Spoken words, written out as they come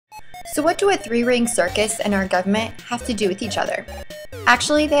So what do a three-ring circus and our government have to do with each other?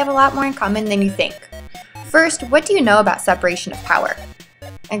 Actually, they have a lot more in common than you think. First, what do you know about separation of power?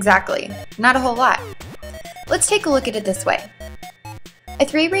 Exactly, not a whole lot. Let's take a look at it this way. A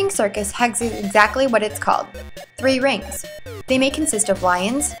three-ring circus has exactly what it's called, 3 rings. They may consist of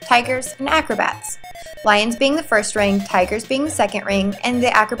lions, tigers, and acrobats. Lions being the first ring, tigers being the second ring, and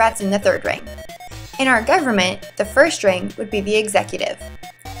the acrobats in the third ring. In our government, the first ring would be the executive.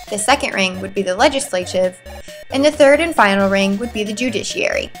 The second ring would be the legislative, and the third and final ring would be the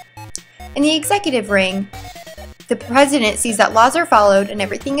judiciary. In the executive ring, the president sees that laws are followed and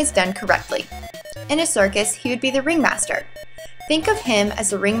everything is done correctly. In a circus, he would be the ringmaster. Think of him as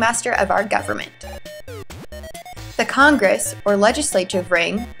the ringmaster of our government. The Congress, or legislative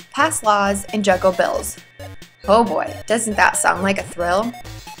ring, pass laws and juggle bills. Oh boy, doesn't that sound like a thrill?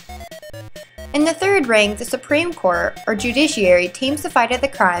 In the third ring, the Supreme Court, or judiciary, tames the fight of the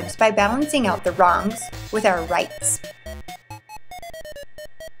crimes by balancing out the wrongs with our rights.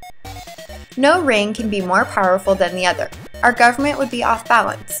 No ring can be more powerful than the other. Our government would be off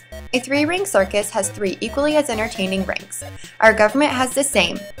balance. A three-ring circus has 3 equally as entertaining rings. Our government has the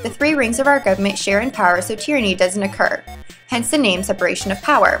same. The 3 rings of our government share in power so tyranny doesn't occur, hence the name separation of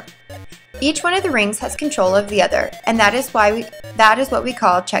power. Each one of the rings has control of the other, and that is what we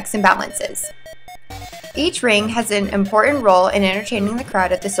call checks and balances. Each ring has an important role in entertaining the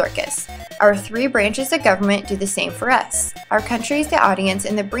crowd at the circus. Our 3 branches of government do the same for us. Our country is the audience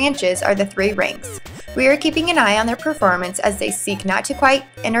and the branches are the 3 rings. We are keeping an eye on their performance as they seek not to quite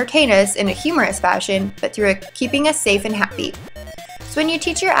entertain us in a humorous fashion, but through keeping us safe and happy. So when your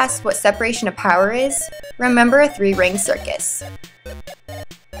teacher asks what separation of power is, remember a 3-ring circus.